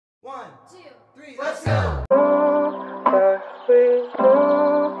1, 2, 3, let's go!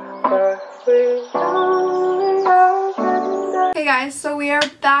 Hey guys, so we are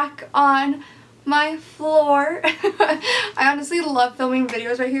back on my floor. I honestly love filming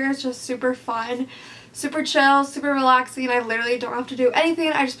videos right here. It's just super fun, super chill, super relaxing. I literally don't have to do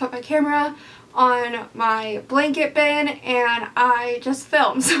anything. I just put my camera on my blanket bin and I just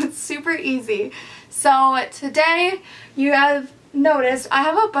film, so it's super easy. So today, you have noticed I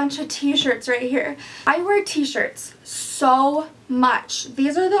have a bunch of t-shirts right here. I wear t-shirts so much.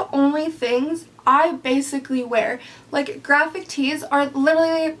 These are the only things I basically wear. Like, graphic tees are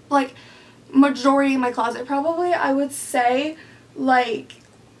literally like majority of my closet. Probably I would say like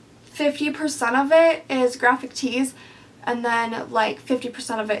 50% of it is graphic tees, and then like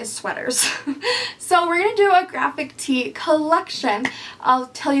 50% of it is sweaters. So we're gonna do a graphic tee collection. I'll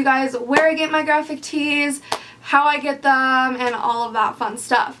tell you guys where I get my graphic tees, how I get them, and all of that fun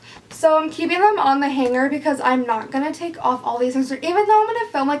stuff. So I'm keeping them on the hanger because I'm not gonna take off all these things, even though I'm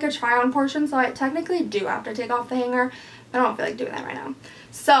gonna film like a try on portion, so I technically do have to take off the hanger. I don't feel like doing that right now.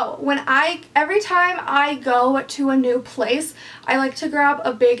 So every time I go to a new place, I like to grab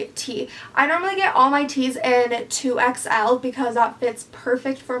a big tee. I normally get all my tees in 2XL because that fits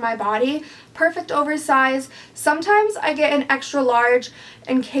perfect for my body. Perfect oversize. Sometimes I get an extra large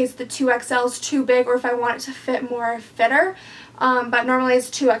in case the 2XL is too big or if I want it to fit more fitter. But normally it's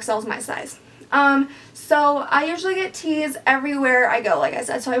 2XL is my size. So I usually get tees everywhere I go, like I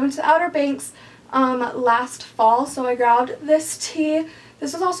said. So I went to Outer Banks last fall, so I grabbed this tee.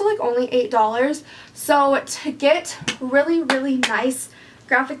 This was also like only $8. So to get really, really nice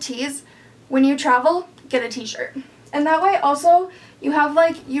graphic tees, when you travel, get a t-shirt. And that way also you have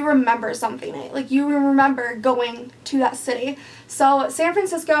like, you remember something. Like you remember going to that city. So San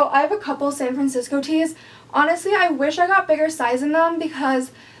Francisco, I have a couple San Francisco tees. Honestly, I wish I got bigger size in them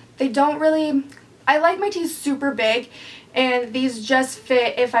because they don't really, I like my tees super big and these just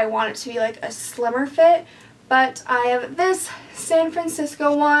fit if I want it to be like a slimmer fit. But I have this San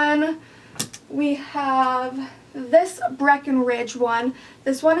Francisco one. We have this Breckenridge one.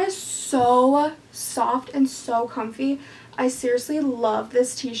 This one is so soft and so comfy. I seriously love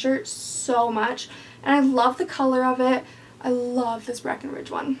this t-shirt so much. And I love the color of it. I love this Breckenridge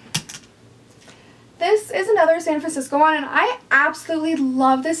one. This is another San Francisco one, and I absolutely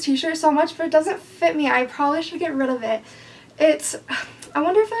love this t-shirt so much, but it doesn't fit me. I probably should get rid of it. I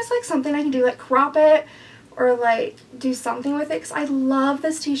wonder if there's like something I can do, like crop it or like do something with it, because I love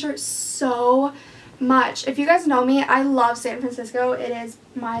this t-shirt so much. If you guys know me, I love San Francisco. It is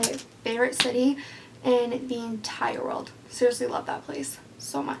my favorite city in the entire world. Seriously love that place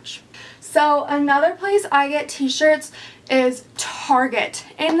so much. So another place I get t-shirts is Target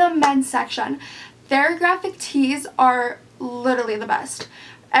in the men's section. Their graphic tees are literally the best.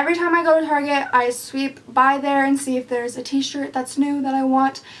 Every time I go to Target, I sweep by there and see if there's a t-shirt that's new that I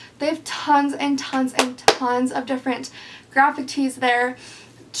want. They have tons and tons and tons of different graphic tees there.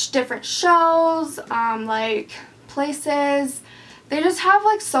 Different shows, like places. They just have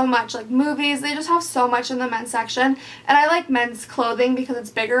like so much, like movies. They just have so much in the men's section. And I like men's clothing because it's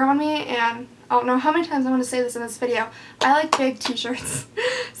bigger on me, and I don't know how many times I want to say this in this video. I like big t-shirts,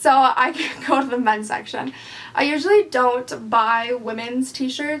 so I can go to the men's section. I usually don't buy women's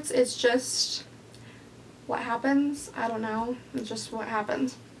t-shirts. It's just what happens. I don't know. It's just what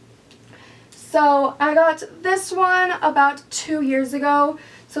happens. So I got this one about 2 years ago.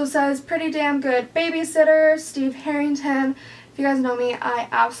 So it says, pretty damn good babysitter, Steve Harrington. If you guys know me, I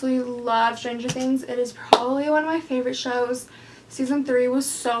absolutely love Stranger Things. It is probably one of my favorite shows. Season 3 was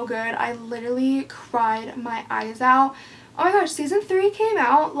so good. I literally cried my eyes out. Oh my gosh, season 3 came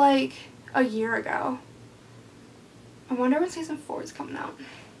out like a year ago. I wonder when season 4 is coming out.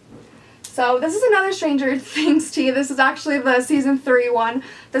 So this is another Stranger Things tee. This is actually the season 3 one.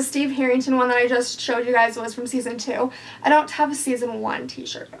 The Steve Harrington one that I just showed you guys was from season 2. I don't have a season 1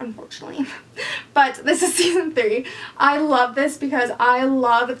 t-shirt, unfortunately. But this is season 3. I love this because I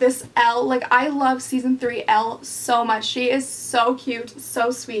love this Elle. Like, I love season 3 Elle so much. She is so cute,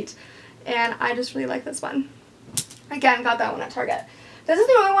 so sweet. And I just really like this one. Again, got that one at Target. This is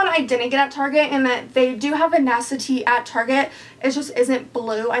the only one I didn't get at Target, and that they do have a NASA tee at Target. It just isn't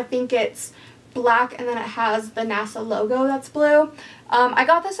blue. I think it's black, and then it has the NASA logo that's blue. I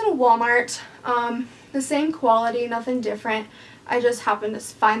got this in Walmart. The same quality, nothing different. I just happened to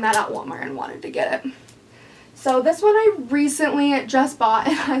find that at Walmart and wanted to get it. So this one I recently just bought,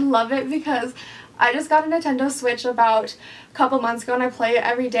 and I love it because I just got a Nintendo Switch about a couple months ago, and I play it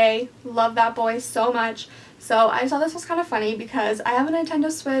every day. Love that boy so much. So I thought this was kind of funny because I have a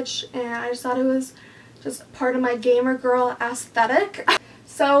Nintendo Switch and I just thought it was just part of my gamer girl aesthetic.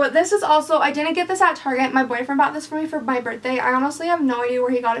 So this is also, I didn't get this at Target. My boyfriend bought this for me for my birthday. I honestly have no idea where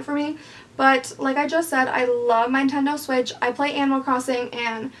he got it for me. But like I just said, I love my Nintendo Switch. I play Animal Crossing,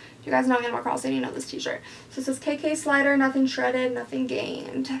 and if you guys know Animal Crossing, you know this t-shirt. So it says KK Slider, nothing shredded, nothing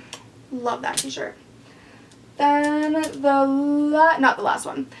gained. Love that t-shirt. Then not the last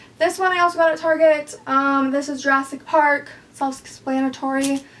one. This one I also got at Target. This is Jurassic Park.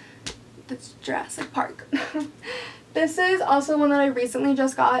 Self-explanatory. It's Jurassic Park. This is also one that I recently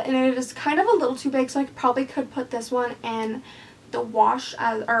just got, and it is kind of a little too big, so I probably could put this one in the wash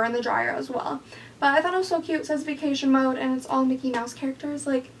or in the dryer as well. But I thought it was so cute. It says vacation mode, and it's all Mickey Mouse characters.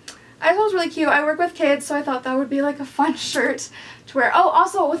 Like, I thought it was really cute. I work with kids, so I thought that would be like a fun shirt to wear. Oh,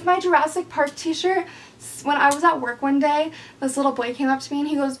 also with my Jurassic Park t-shirt, when I was at work one day, this little boy came up to me and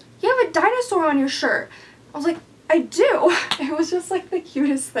he goes, "You have a dinosaur on your shirt." I was like, "I do." It was just like the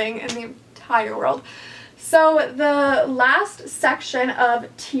cutest thing in the entire world. So the last section of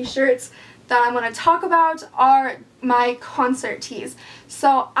t-shirts that I'm going to talk about are my concert tees.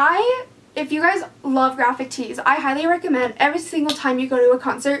 So if you guys love graphic tees, I highly recommend every single time you go to a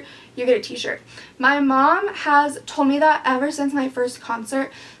concert, you get a t-shirt. My mom has told me that ever since my first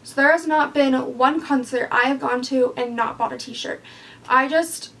concert, so there has not been one concert I have gone to and not bought a t-shirt.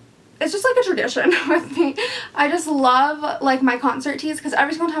 It's just like a tradition with me. I just love like my concert tees because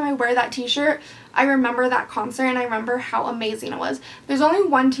every single time I wear that t-shirt, I remember that concert and I remember how amazing it was. There's only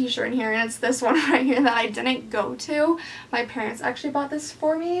one t-shirt in here, and it's this one right here that I didn't go to. My parents actually bought this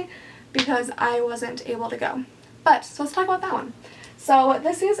for me because I wasn't able to go. But, so let's talk about that one. So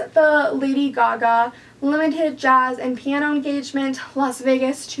this is the Lady Gaga Limited Jazz and Piano Engagement Las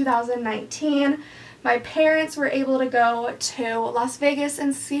Vegas 2019. My parents were able to go to Las Vegas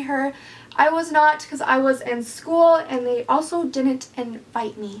and see her. I was not because I was in school, and they also didn't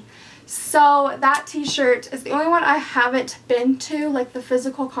invite me. So that t-shirt is the only one I haven't been to, like the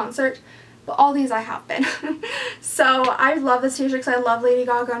physical concert, but all these I have been. So I love this t-shirt because I love Lady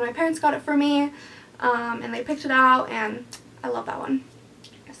Gaga, and my parents got it for me, and they picked it out, and I love that one.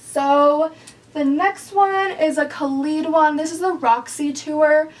 So the next one is a Khalid one. This is the Roxy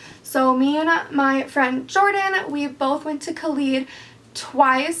tour. So me and my friend Jordan, we both went to Khalid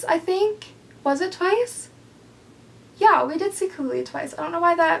twice, I think. Was it twice? Yeah, we did see Khalid twice. I don't know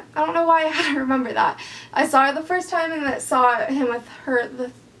why I had to remember that. I saw her the first time and then saw him with her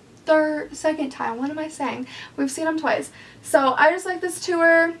the second time. What am I saying? We've seen him twice. So I just like this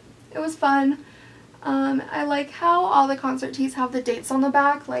tour. It was fun. I like how all the concert tees have the dates on the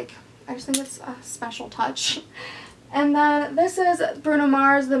back. Like, I just think it's a special touch. And then this is Bruno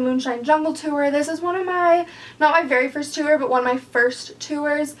Mars, the Moonshine Jungle Tour. This is one of my, not my very first tour, but one of my first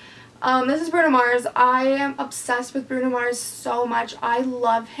tours. This is Bruno Mars. I am obsessed with Bruno Mars so much. I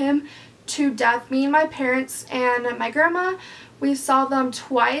love him to death. Me and my parents and my grandma, we saw them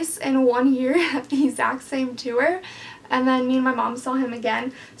twice in 1 year at the exact same tour. And then me and my mom saw him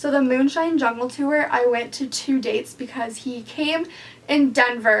again. So the Moonshine Jungle Tour, I went to 2 dates because he came in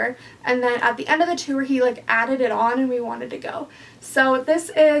Denver, and then at the end of the tour he like added it on and we wanted to go. So this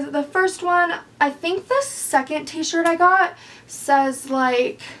is the first one. I think the second t-shirt I got says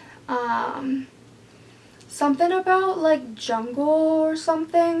like something about like jungle or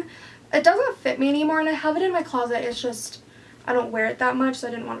something. It doesn't fit me anymore and I have it in my closet. It's just I don't wear it that much, so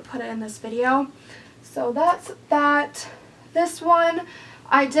I didn't want to put it in this video. So that's that. This one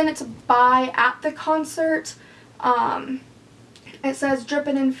I didn't buy at the concert. It says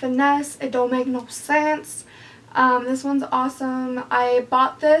drippin' in finesse. It don't make no sense. This one's awesome. I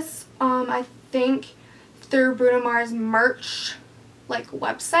bought this I think through Bruno Mars merch like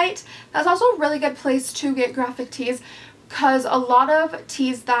website. That's also a really good place to get graphic tees because a lot of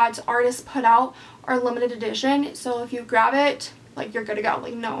tees that artists put out are limited edition. So if you grab it, like you're good to go.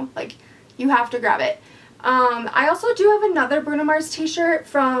 Like no, like you have to grab it. I also do have another Bruno Mars t-shirt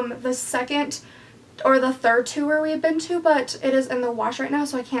from the second or the third tour we've been to, but it is in the wash right now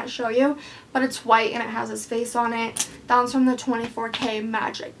so I can't show you, but it's white and it has his face on it. That one's from the 24K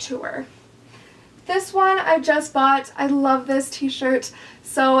Magic tour. This one I just bought. I love this t-shirt.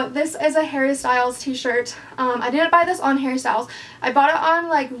 So this is a Harry Styles t-shirt. I didn't buy this on Harry Styles. I bought it on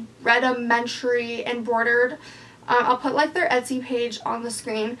like Rudimentary Embroidered. I'll put like their Etsy page on the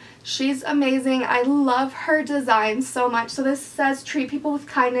screen. She's amazing. I love her design so much. So this says treat people with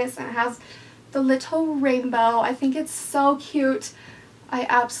kindness and it has the little rainbow. I think it's so cute. I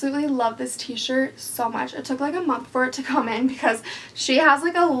absolutely love this t-shirt so much. It took like a month for it to come in because she has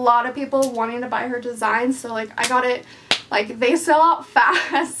like a lot of people wanting to buy her design. So like I got it, like they sell out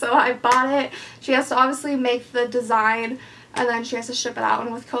fast, so I bought it. She has to obviously make the design and then she has to ship it out,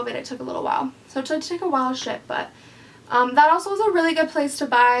 and with COVID it took a little while. So it took a while to ship, but That also is a really good place to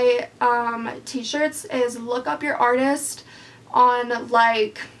buy t-shirts, is look up your artist on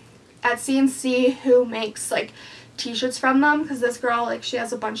like Etsy and see who makes like t-shirts from them, because this girl, like, she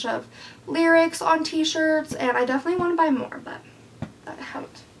has a bunch of lyrics on t-shirts, and I definitely want to buy more, but I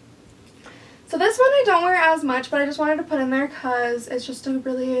haven't. So this one I don't wear as much, but I just wanted to put in there because it's just a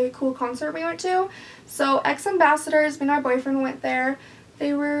really cool concert we went to. So X Ambassadors, me and my boyfriend went there.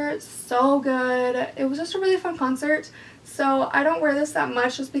 They were so good. It was just a really fun concert. So I don't wear this that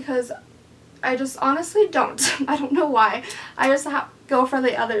much just because I just honestly don't. I don't know why. I just go for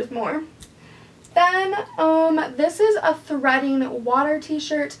the others more. Then this is a Threading Water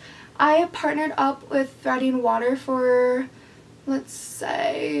t-shirt. I partnered up with Threading Water for, let's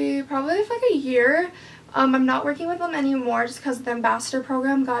say, probably for like a year. I'm not working with them anymore just because the ambassador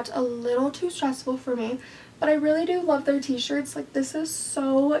program got a little too stressful for me. But I really do love their t-shirts. Like, this is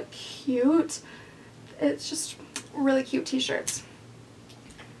so cute. It's just really cute t-shirts.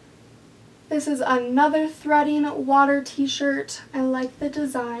 This is another Threading Water t-shirt. I like the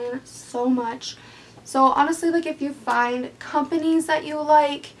design so much. So honestly, like, if you find companies that you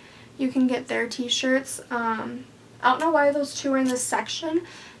like, you can get their t-shirts. I don't know why those two are in this section.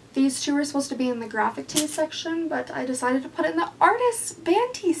 These two were supposed to be in the graphic tee section, but I decided to put it in the artist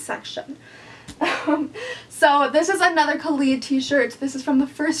band tee section. So this is another Khalid t-shirt. This is from the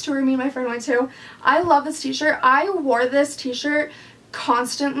first tour me and my friend went to. I love this t-shirt. I wore this t-shirt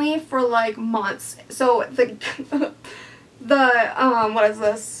constantly for like months. So the what is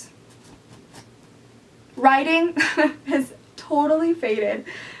this? Writing is totally faded.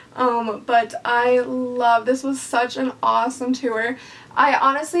 But I love, this was such an awesome tour. I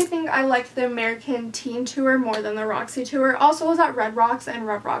honestly think I liked the American Teen Tour more than the Roxy Tour. Also was at Red Rocks, and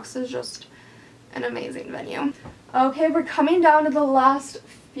Red Rocks is just an amazing venue. Okay, we're coming down to the last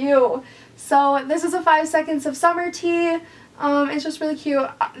few. So this is a 5 Seconds of Summer tee. It's just really cute.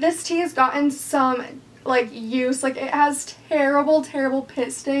 This tee has gotten some like use. Like, it has terrible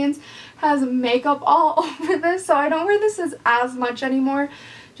pit stains, has makeup all over this, so I don't wear this as much anymore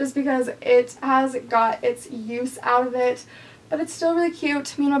just because it has got its use out of it. But it's still really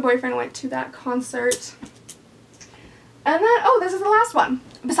cute. Me and my boyfriend went to that concert. And then, oh, this is the last one,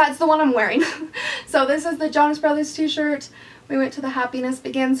 besides the one I'm wearing. So this is the Jonas Brothers t-shirt. We went to the Happiness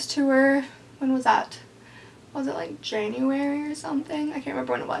Begins tour. When was that? Was it like January or something? I can't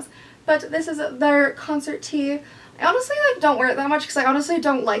remember when it was. But this is their concert tee. I honestly like don't wear it that much because I honestly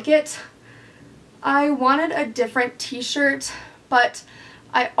don't like it. I wanted a different t-shirt, but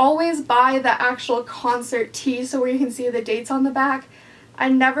I always buy the actual concert tee, so where you can see the dates on the back. I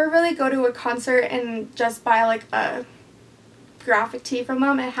never really go to a concert and just buy like a graphic tee from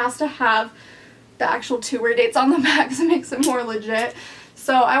them. It has to have the actual tour dates on the back because it makes it more legit.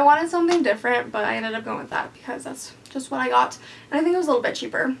 So I wanted something different, but I ended up going with that because that's just what I got. And I think it was a little bit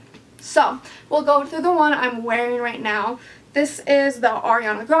cheaper. So we'll go through the one I'm wearing right now. This is the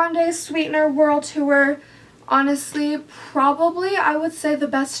Ariana Grande Sweetener World Tour. Honestly, probably I would say the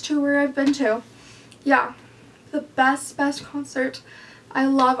best tour I've been to. Yeah, the best concert. I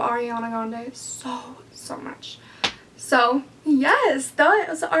love Ariana Grande so much. So yes,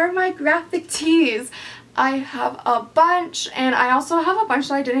 those are my graphic tees. I have a bunch, and I also have a bunch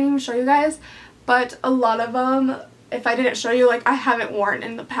that I didn't even show you guys, but a lot of them, if I didn't show you, like, I haven't worn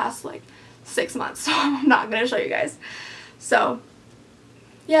in the past like 6 months, so I'm not gonna show you guys. So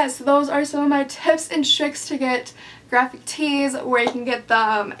yes, those are some of my tips and tricks to get graphic tees, where you can get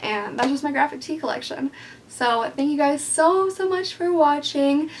them, and that's just my graphic tee collection. So thank you guys so much for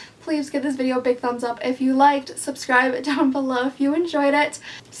watching. Please give this video a big thumbs up if you liked. Subscribe down below if you enjoyed it.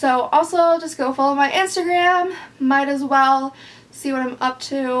 So also just go follow my Instagram. Might as well see what I'm up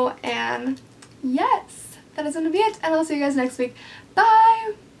to. And yes, that is going to be it. And I'll see you guys next week.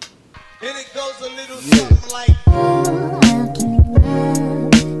 Bye! And it goes a little something like